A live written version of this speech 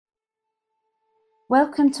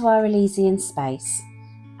Welcome to our Elysian space.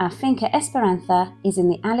 Our Finca Esperanza is in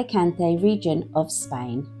the Alicante region of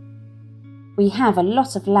Spain. We have a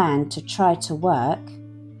lot of land to try to work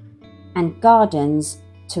and gardens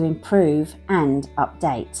to improve and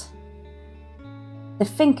update. The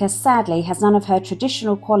finca sadly has none of her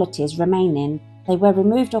traditional qualities remaining. They were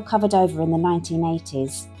removed or covered over in the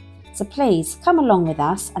 1980s. So please come along with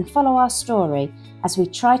us and follow our story as we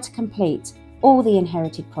try to complete all the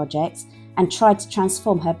inherited projects and try to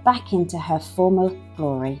transform her back into her former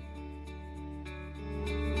glory.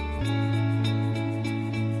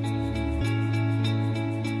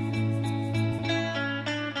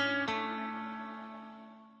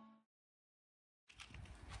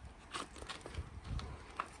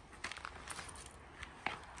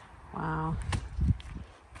 Wow,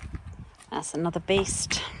 that's another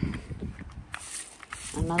beast.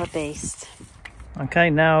 Another beast. Okay,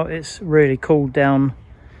 now it's really cooled down.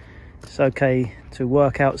 It's okay to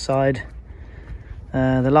work outside.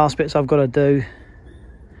 The last bits I've got to do,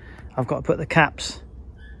 I've got to put the caps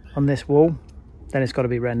on this wall. Then it's got to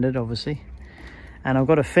be rendered, obviously. And I've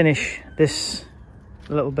got to finish this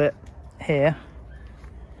little bit here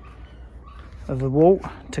of the wall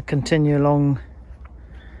to continue along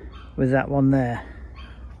with that one there.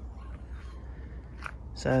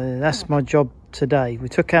 So that's my job today. We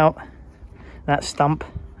took out that stump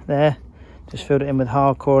there, just filled it in with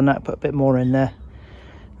hardcore and that, put a bit more in there,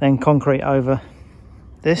 then concrete over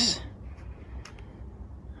this,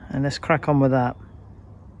 and let's crack on with that.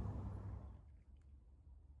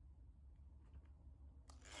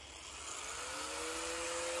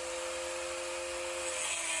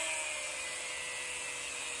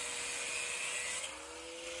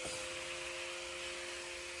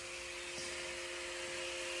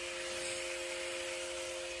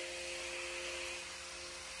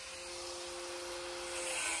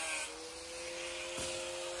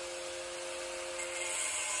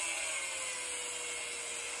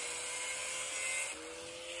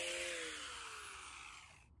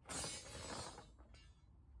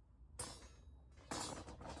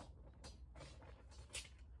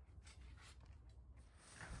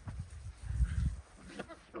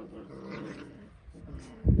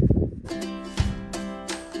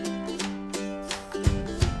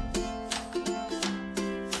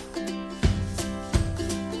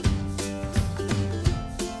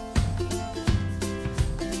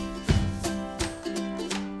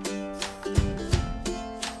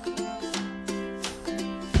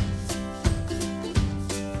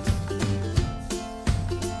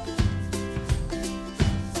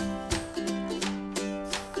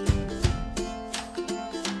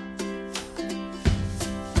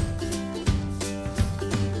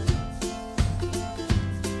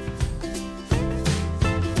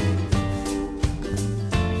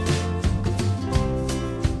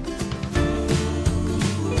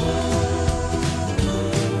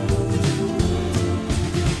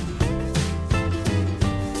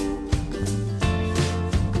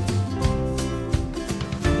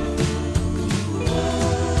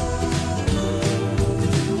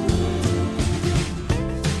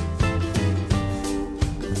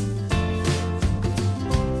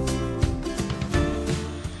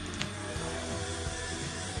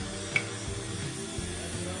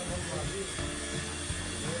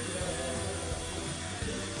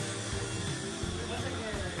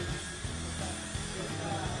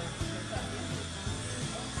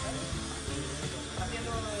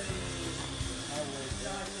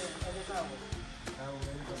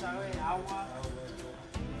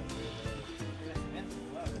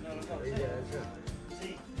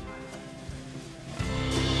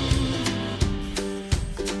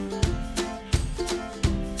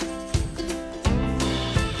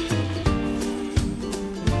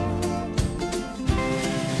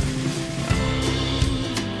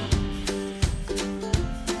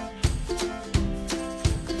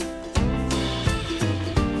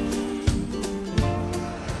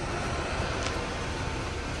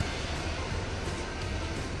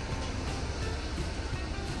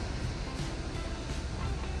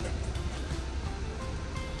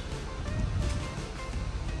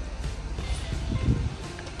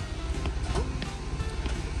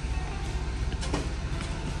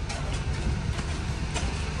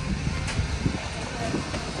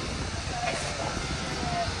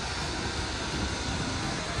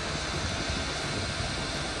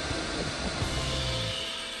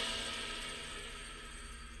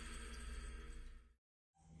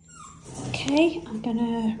 Okay, I'm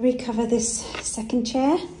gonna recover this second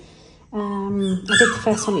chair. I did the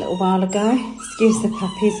first one a little while ago. Excuse the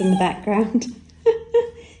puppies in the background.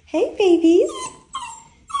 Hey babies.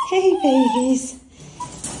 Hey babies.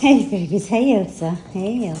 Hey babies, hey Elsa,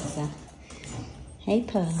 hey Elsa, hey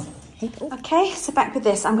Pearl, hey Pearl. Okay, so back with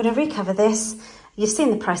this. I'm going to recover this. You've seen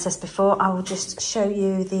the process before. I will just show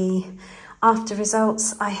you the after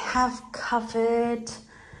results. I have covered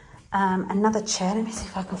another chair. Let me see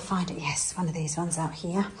if I can find it. Yes, one of these ones out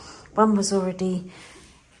here. One was already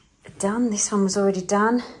done. This one was already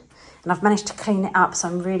done. And I've managed to clean it up, so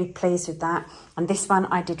I'm really pleased with that. And this one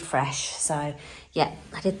I did fresh. So yeah,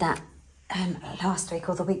 I did that last week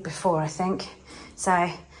or the week before, I think. So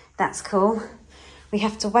that's cool. We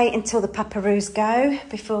have to wait until the pupperoos go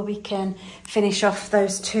before we can finish off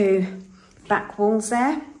those two back walls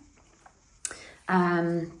there.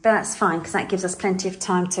 But that's fine, because that gives us plenty of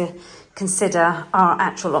time to consider our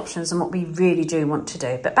actual options and what we really do want to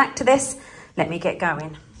do. But back to this, let me get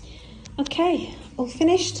going. Okay, all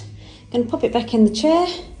finished. Going to pop it back in the chair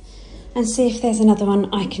and see if there's another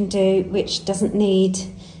one I can do which doesn't need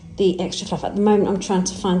the extra fluff. At the moment I'm trying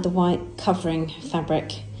to find the white covering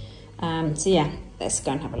fabric. So yeah, let's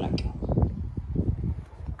go and have a look.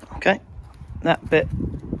 Okay, that bit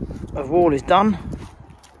of wall is done.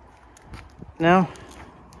 Now,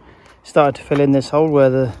 started to fill in this hole where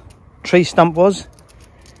the tree stump was.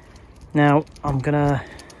 Now I'm gonna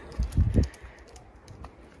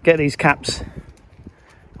get these caps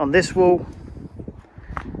on this wall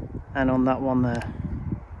and on that one there.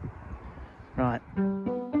 Right.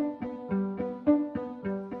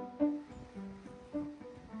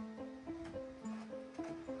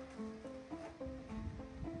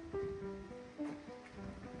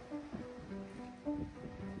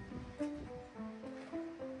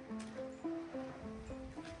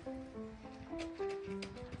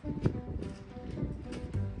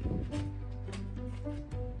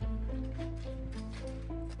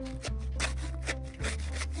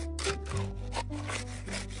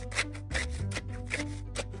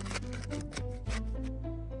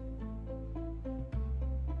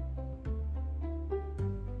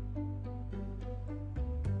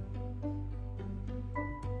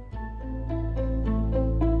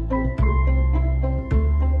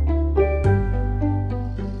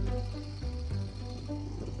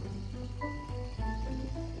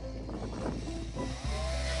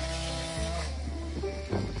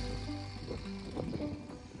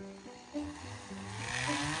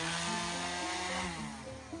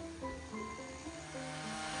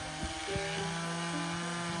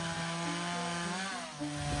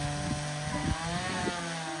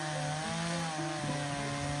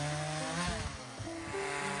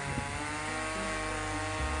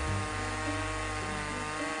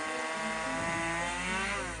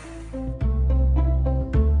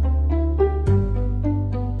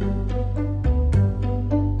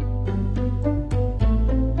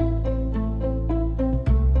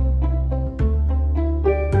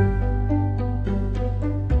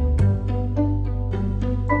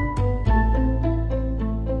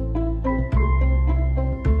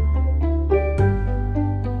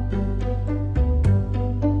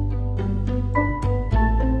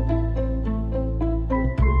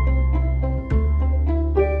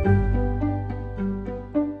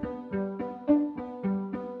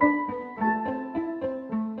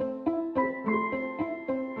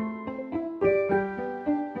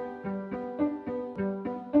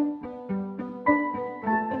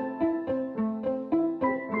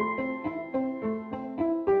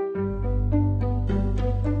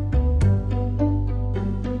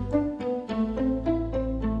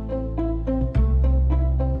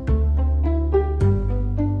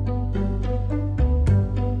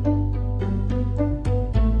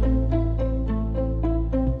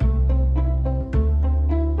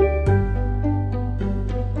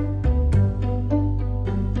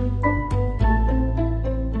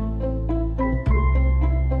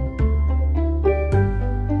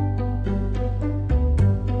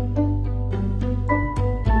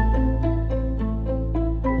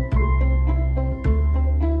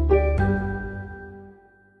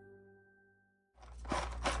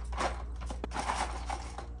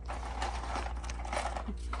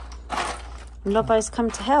 Lobo's come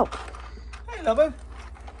to help. Hey Lobo.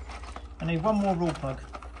 I need one more rule plug.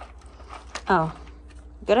 Oh,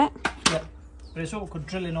 got it? Yep. But it's awkward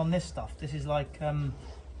drilling on this stuff. This is like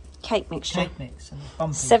cake mixture. Cake mix and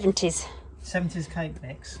bumpy. 70s. 70s cake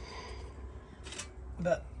mix.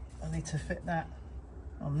 But I need to fit that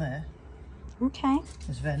on there. Okay.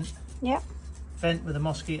 This vent. Yep. Vent with a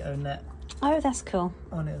mosquito net. Oh, that's cool.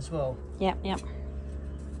 On it as well. Yep, yep.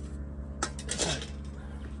 So,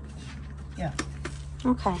 yeah.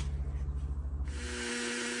 Okay.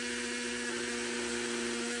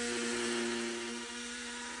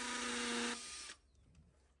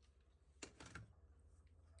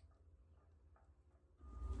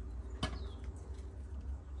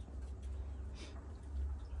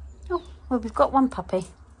 Well, we've got one puppy.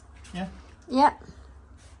 Yeah? Yep.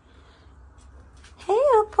 Hey,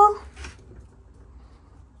 Opal.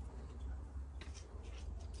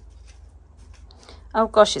 Oh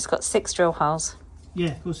gosh, it's got 6 drill holes.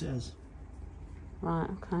 Yeah, of course it is. Right,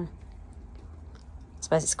 okay. I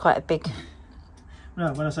suppose it's quite a big...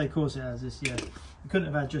 No, when I say of course it has, it's, yeah. We couldn't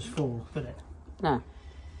have had just 4, could it? No.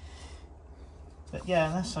 But yeah,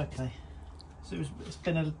 that's okay. So it's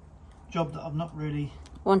been a job that I've not really...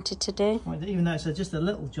 wanted to do? Even though it's just a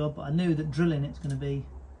little job, but I knew that drilling it's going to be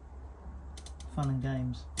fun and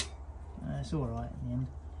games. It's alright in the end.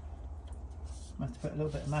 I have to put a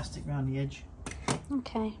little bit of mastic around the edge.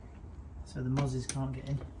 Okay. So the mozzies can't get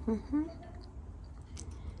in.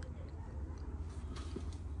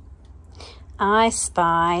 I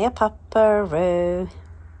spy a pupperoo,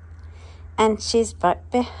 and she's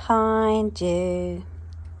right behind you.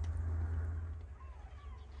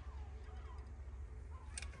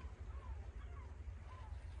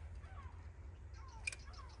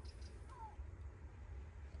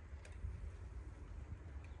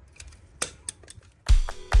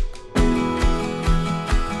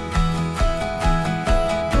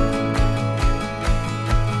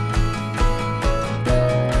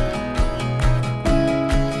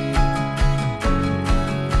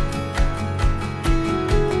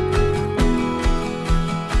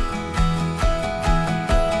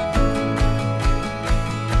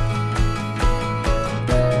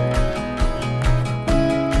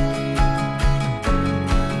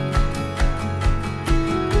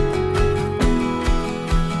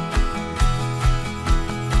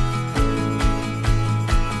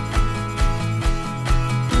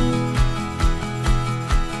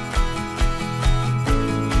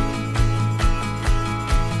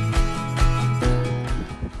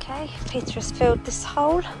 Peter has filled this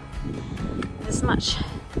hole with as much,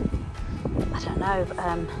 I don't know,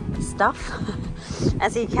 stuff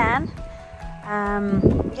as he can.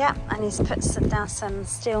 Yeah, and he's put down some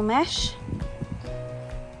steel mesh.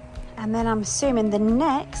 And then I'm assuming the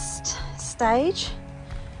next stage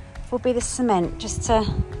will be the cement, just to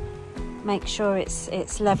make sure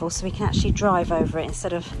it's level so we can actually drive over it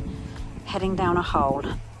instead of heading down a hole.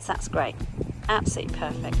 So that's great, absolutely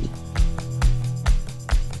perfect.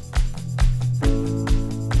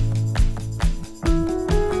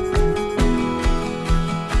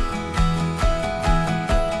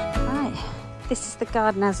 This is the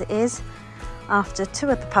garden as it is after 2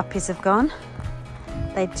 of the puppies have gone.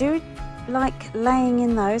 They do like laying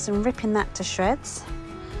in those and ripping that to shreds.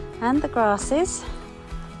 And the grasses.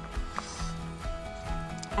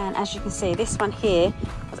 And as you can see, this one here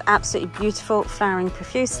was absolutely beautiful, flowering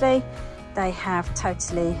profusely. They have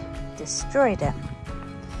totally destroyed it.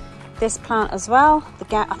 This plant as well,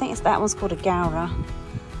 I think that one's called a gaura.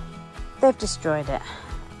 They've destroyed it.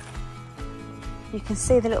 You can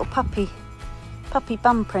see the little puppy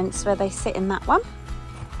bum prints where they sit in that one.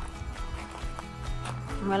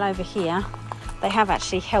 Well, over here they have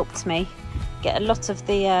actually helped me get a lot of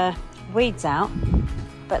the weeds out,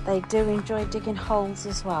 but they do enjoy digging holes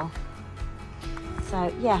as well.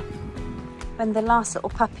 So yeah, when the last little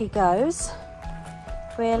puppy goes,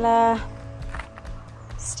 we'll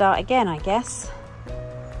start again, I guess.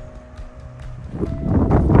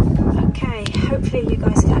 Okay, hopefully you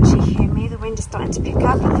guys can actually hear me. The wind is starting to pick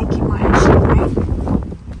up. I think it might actually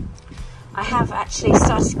rain. I have actually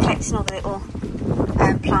started collecting all the little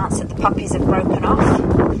plants that the puppies have broken off.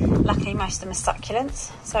 Luckily most of them are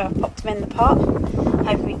succulents, so I've popped them in the pot.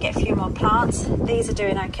 Hoping we can get a few more plants. These are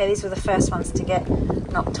doing okay. These were the first ones to get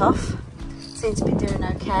knocked off. Seem to be doing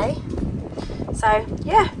okay. So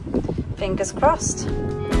yeah, fingers crossed.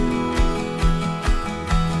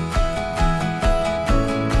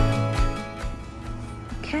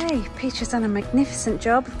 Okay, Peter's done a magnificent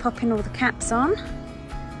job of popping all the caps on.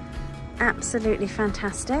 Absolutely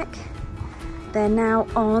fantastic. They're now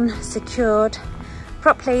on, secured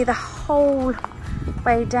properly the whole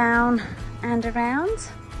way down and around.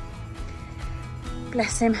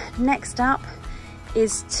 Bless him. Next up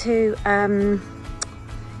is to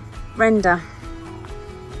render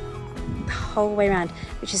the whole way around,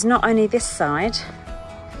 which is not only this side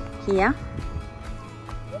here,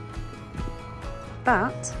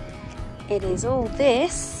 but it is all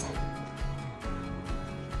this,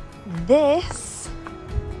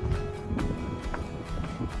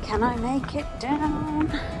 can I make it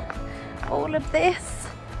down, all of this,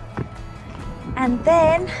 and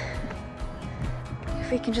then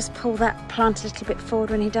if we can just pull that plant a little bit forward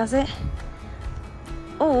when he does it,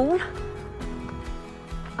 all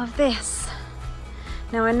of this.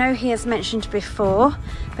 Now I know he has mentioned before,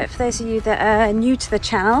 but for those of you that are new to the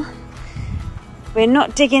channel, We're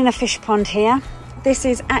not digging the fish pond here. This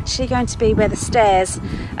is actually going to be where the stairs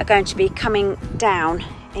are going to be coming down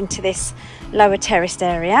into this lower terraced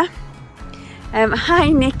area. Hi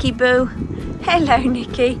Nikki Boo. Hello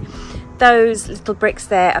Nikki. Those little bricks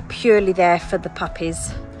there are purely there for the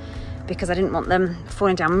puppies because I didn't want them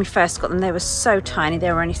falling down. When we first got them, they were so tiny.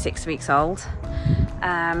 They were only 6 weeks old.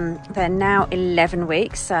 They're now 11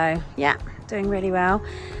 weeks, so yeah, doing really well.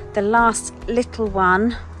 The last little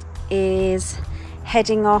one is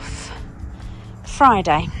heading off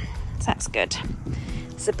Friday, so that's good.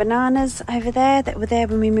 There's the bananas over there that were there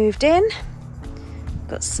when we moved in.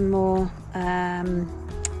 Got some more,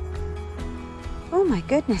 oh my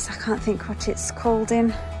goodness, I can't think what it's called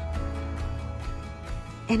in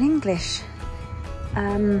English.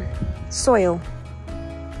 Soil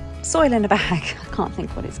in a bag. I can't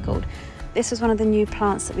think what it's called. This was one of the new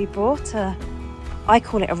plants that we bought. I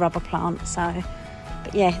call it a rubber plant, so,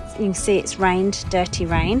 but yeah, you can see it's rained, dirty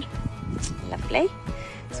rain. Lovely.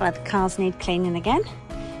 That's why the cars need cleaning again.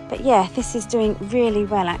 But yeah, this is doing really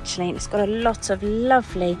well actually, and it's got a lot of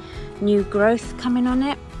lovely new growth coming on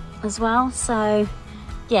it as well. So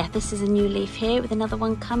yeah, this is a new leaf here with another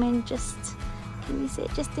one coming. Just, can you see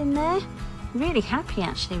it just in there? Really happy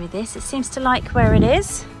actually with this. It seems to like where it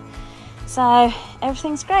is. So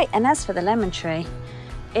everything's great. And as for the lemon tree,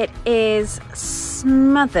 it is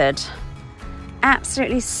smothered,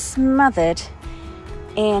 absolutely smothered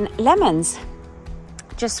in lemons.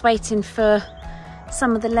 Just waiting for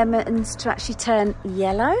some of the lemons to actually turn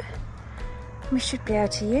yellow. We should be able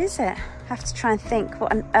to use it. Have to try and think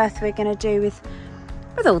what on earth we're going to do with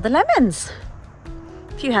all the lemons.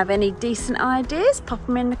 If you have any decent ideas, pop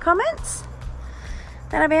them in the comments.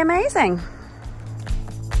 That'll be amazing.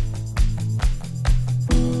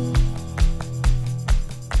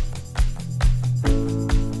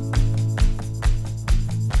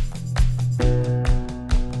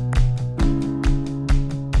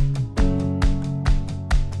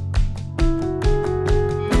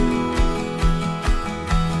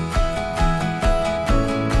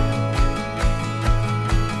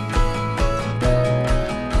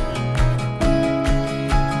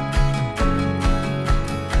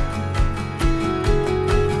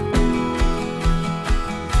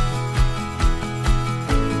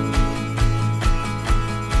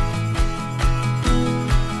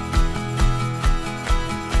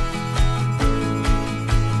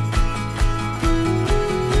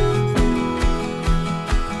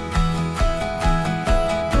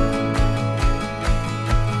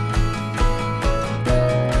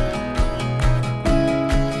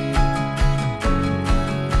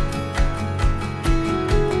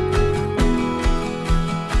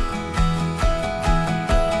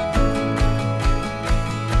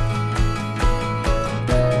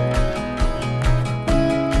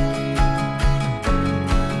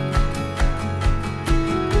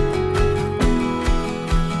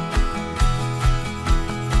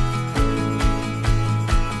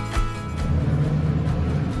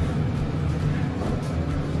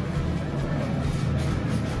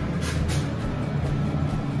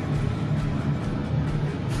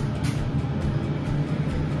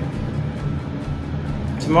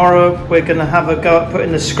 Tomorrow we're going to have a go at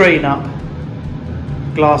putting the screen up,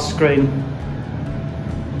 glass screen.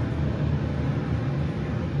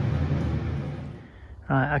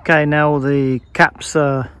 Right, okay, now the caps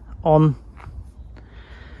are on.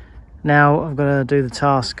 Now I've got to do the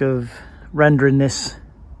task of rendering this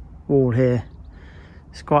wall here.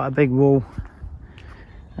 It's quite a big wall.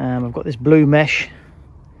 I've got this blue mesh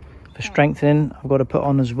for strengthening I've got to put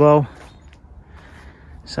on as well.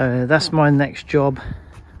 So that's my next job.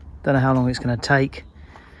 Don't know how long it's going to take,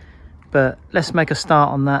 but let's make a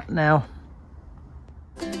start on that now.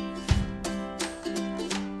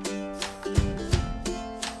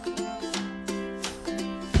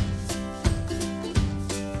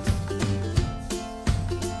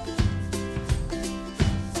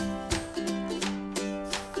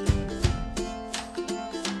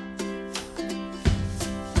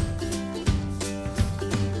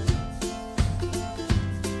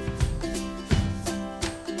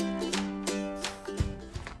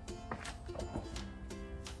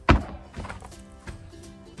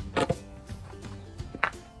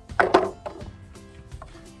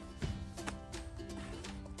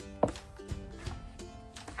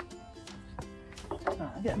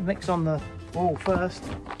 Get the mix on the wall first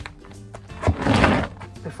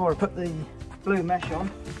before I put the blue mesh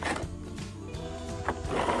on.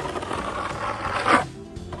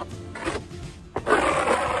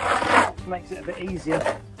 Makes it a bit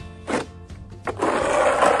easier.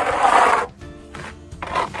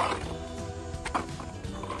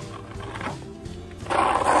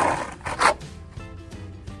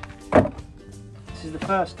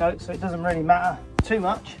 first coat, so it doesn't really matter too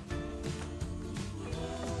much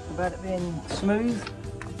about it being smooth.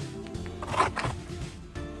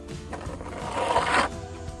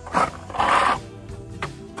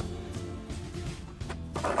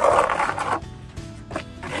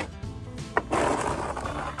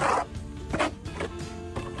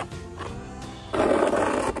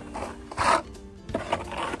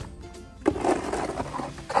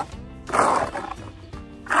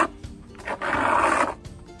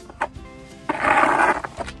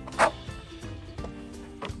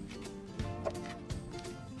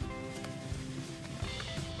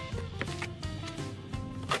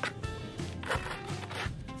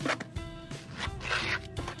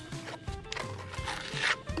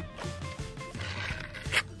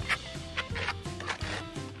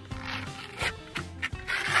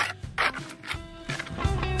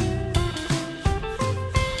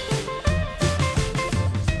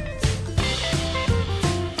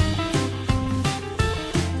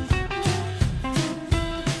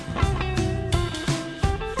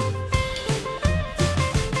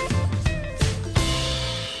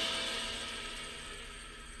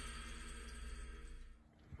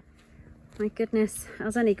 My goodness, I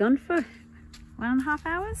was only gone for 1.5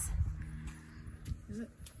 hours. Is it?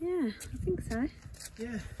 Yeah, I think so.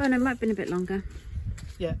 Yeah. Oh no, it might have been a bit longer.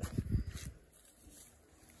 Yeah.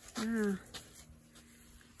 Wow.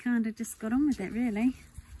 Kind of just got on with it, really.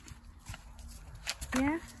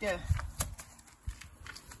 Yeah? Yeah.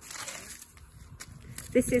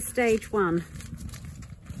 This is stage 1.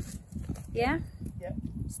 Yeah? Yeah.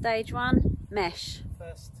 Stage 1, mesh.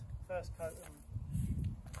 First coat.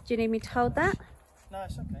 Do you need me to hold that? No,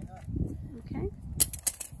 it's okay. No. Okay.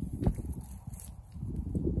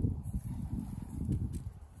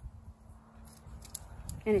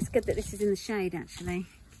 And it's good that this is in the shade, actually,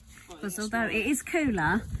 because although it is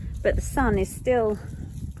cooler, but the sun is still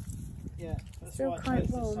that's still right, quite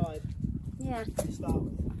face warm. the side Yeah. to start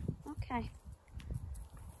with. Okay.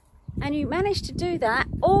 And you managed to do that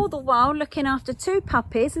all the while looking after 2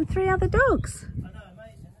 puppies and 3 other dogs. I know,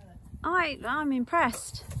 amazing, isn't it? I'm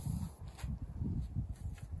impressed.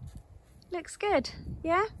 Looks good,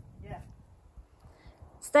 yeah? Yeah.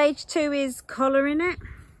 Stage 2 is collaring it.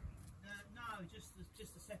 No, just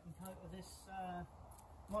the second coat of this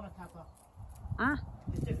monocapper. Ah.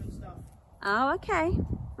 It's different stuff. Oh, okay.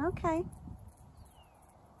 Okay.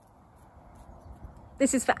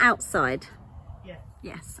 This is for outside. Yeah.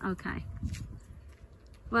 Yes, okay.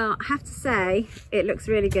 Well, I have to say, it looks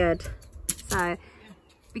really good. So,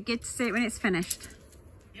 be good to see it when it's finished.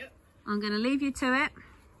 Yep. I'm going to leave you to it.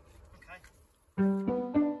 Okay.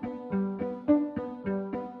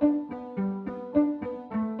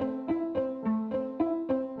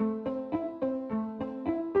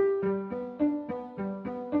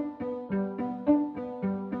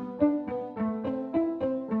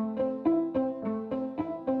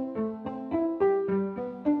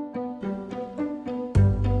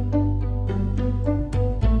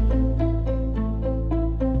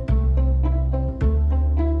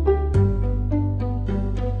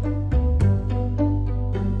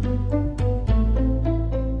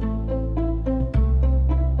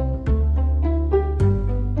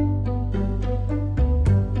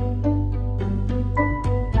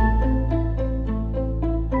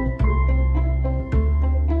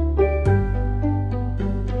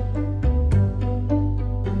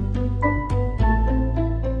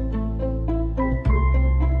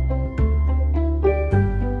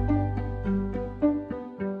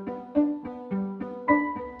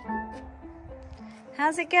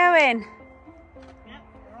 How's it going? Yeah,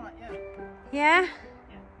 alright, yeah. Yeah?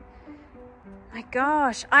 Yeah. My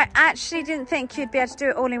gosh, I actually didn't think you'd be able to do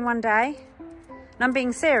it all in one day. And I'm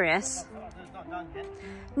being serious. It's not done yet.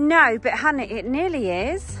 No, but honey, it nearly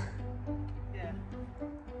is. Yeah.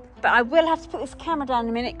 But I will have to put this camera down in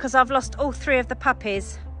a minute because I've lost all 3 of the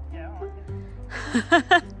puppies. Yeah,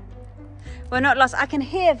 alright. We're not lost. I can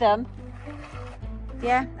hear them.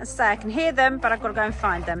 Yeah, as I say, I can hear them, but I've got to go and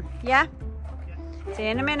find them. Yeah? See you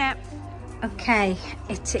in a minute. Okay,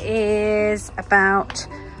 it is about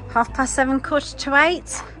 7:30,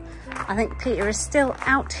 7:45. I think Peter is still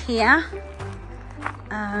out here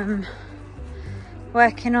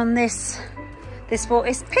working on this wall.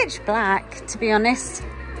 It's pitch black, to be honest,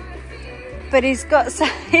 but he's got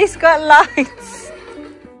lights.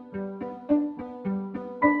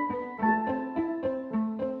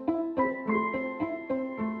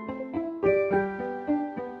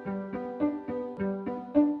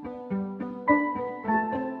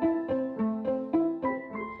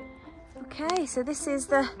 Okay, so this is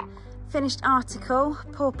the finished article.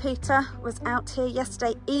 Poor Peter was out here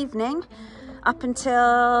yesterday evening up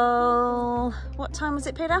until, what time was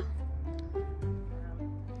it, Peter?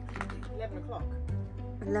 11 o'clock.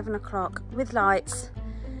 11 o'clock with lights,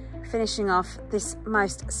 finishing off this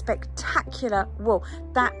most spectacular wall.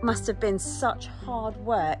 That must have been such hard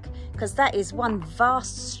work, because that is one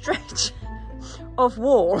vast stretch of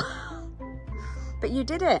wall. But you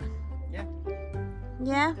did it. Yeah.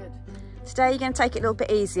 Yeah? Today you're going to take it a little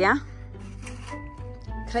bit easier.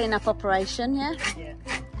 Clean up operation, yeah? Yeah.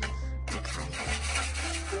 Okay.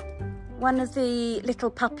 One of the little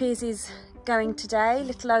puppies is going today,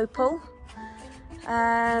 little Opal.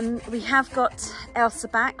 We have got Elsa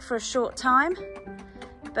back for a short time,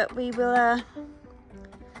 but we will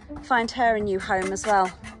find her a new home as well.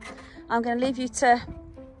 I'm going to leave you to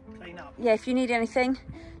Clean up. Yeah, if you need anything,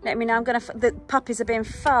 let me know. The puppies are being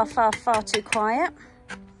far too quiet.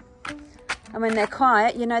 And when they're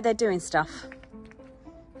quiet, you know they're doing stuff.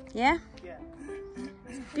 Yeah? Yeah.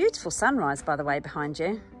 It's a beautiful sunrise, by the way, behind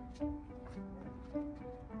you.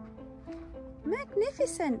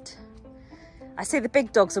 Magnificent. I see the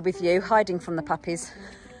big dogs are with you, hiding from the puppies.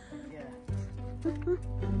 Yeah.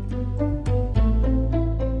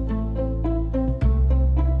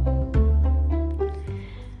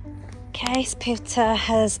 Okay, so Peter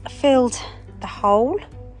has filled the hole.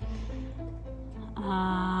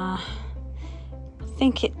 I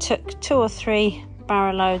think it took 2 or 3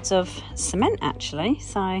 barrow loads of cement actually,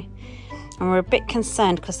 so, and we're a bit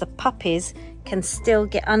concerned because the puppies can still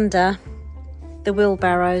get under the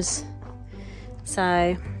wheelbarrows,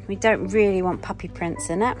 so we don't really want puppy prints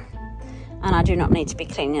in it, and I do not need to be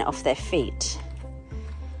cleaning it off their feet.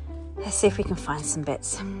 Let's see if we can find some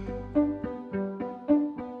bits.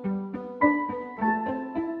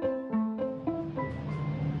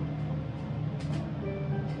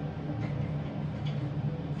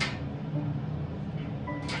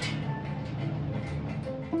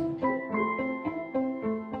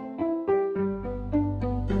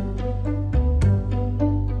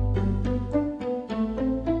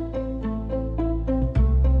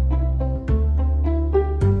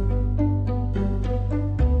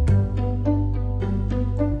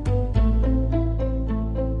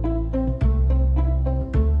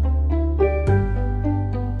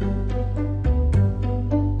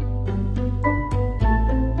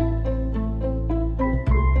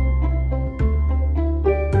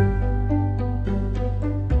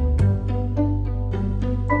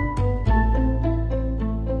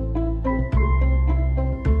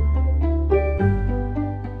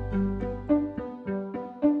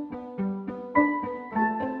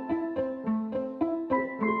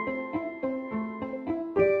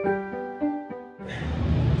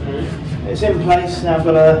 It's in place, now I've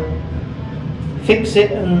got to fix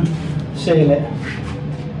it and seal it.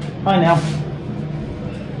 Hi now.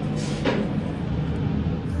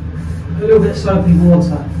 A little bit of soapy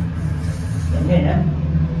water in here,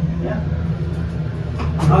 yeah.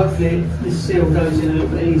 And hopefully this seal goes in a little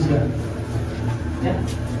bit easier. Yeah.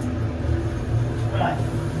 Right,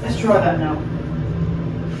 let's try that now.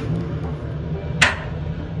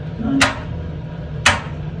 Right.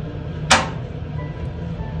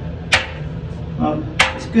 Well,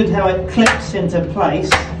 it's good how it clips into place,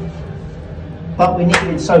 but we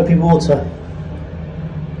needed soapy water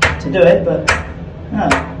to do it, but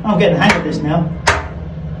I'm getting the hang of this now.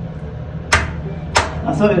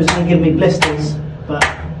 I thought it was going to give me blisters, but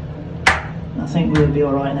I think we'll be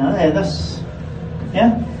alright now. There, that's,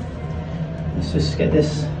 yeah. Let's just get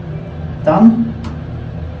this done.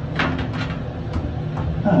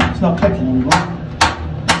 Oh, it's not clicking anymore.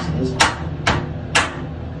 Yes, it is.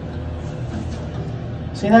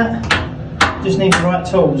 See that? Just need the right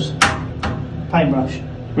tools. Paintbrush.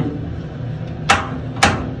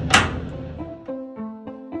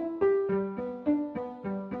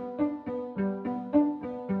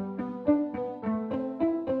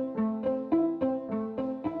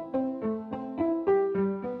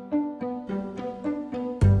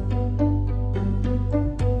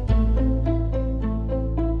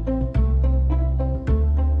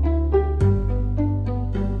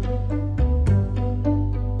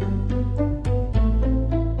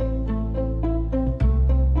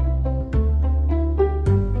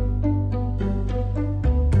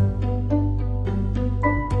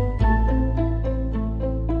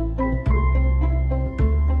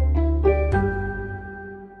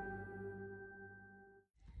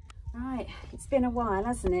 It's been a while,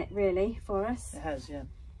 hasn't it, really, for us? It has, yeah.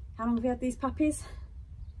 How long have you had these puppies?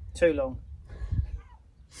 Too long.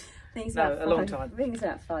 I think it's No, about a long time. I think it's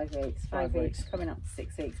about 5 weeks. 5 weeks. Coming up to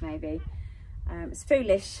 6 weeks, maybe. It's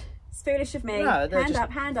foolish. It's foolish of me. No,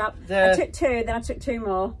 hand up. I took 2, then I took 2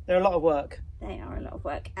 more. They're a lot of work. They are a lot of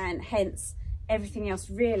work, and hence everything else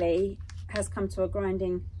really has come to a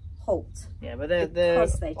grinding halt. Yeah, but they're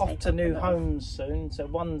off to new homes soon. So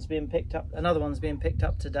one's being picked up, another one's being picked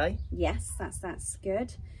up today. Yes, that's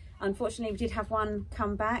good. Unfortunately, we did have one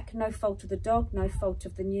come back. No fault of the dog, no fault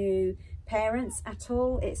of the new parents at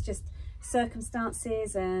all. It's just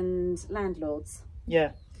circumstances and landlords.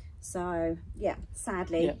 Yeah. So yeah,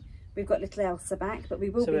 sadly, yeah. We've got little Elsa back, but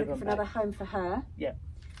we will be looking for another home for her. Yeah.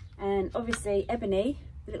 And obviously Ebony,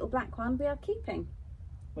 the little black one, we are keeping.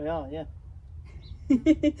 We are, yeah.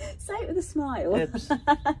 Say it with a smile. Ebbs.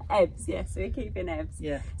 Ebbs, yes, we're keeping Ebbs.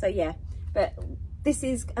 Yeah. So yeah, but this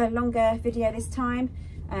is a longer video this time.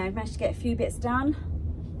 Managed to get a few bits done.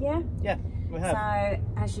 Yeah? Yeah, we have.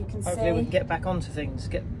 So as you can see, hopefully we can get back onto things,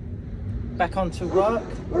 get back onto work,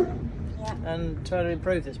 yeah, and try to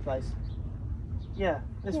improve this place. Yeah,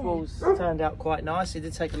 this wall's turned out quite nice. It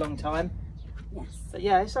did take a long time. Yes. But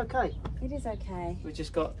yeah, it's okay. It is okay. We've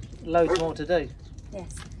just got loads more to do.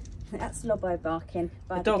 Yes. That's Lobo barking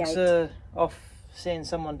by the dogs gate. are off seeing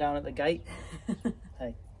someone down at the gate.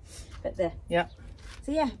 Hey. But the yeah.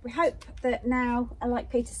 So yeah, we hope that now, like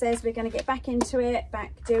Peter says, we're going to get back into it,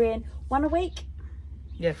 back doing one a week.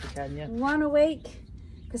 Yeah, if we can, yeah. One a week,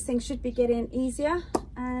 because things should be getting easier,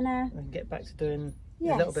 and we can get back to doing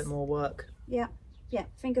yes, a little bit more work. Yeah, yeah.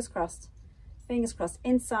 Fingers crossed. Fingers crossed.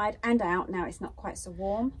 Inside and out. Now it's not quite so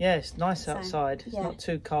warm. Yeah, it's nice outside. It's yeah, not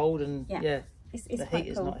too cold, and yeah, it's the quite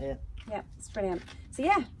heat cool. is not here. Yeah, it's brilliant. So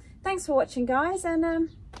yeah, thanks for watching, guys, and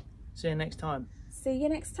see you next time. See you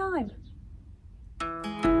next time.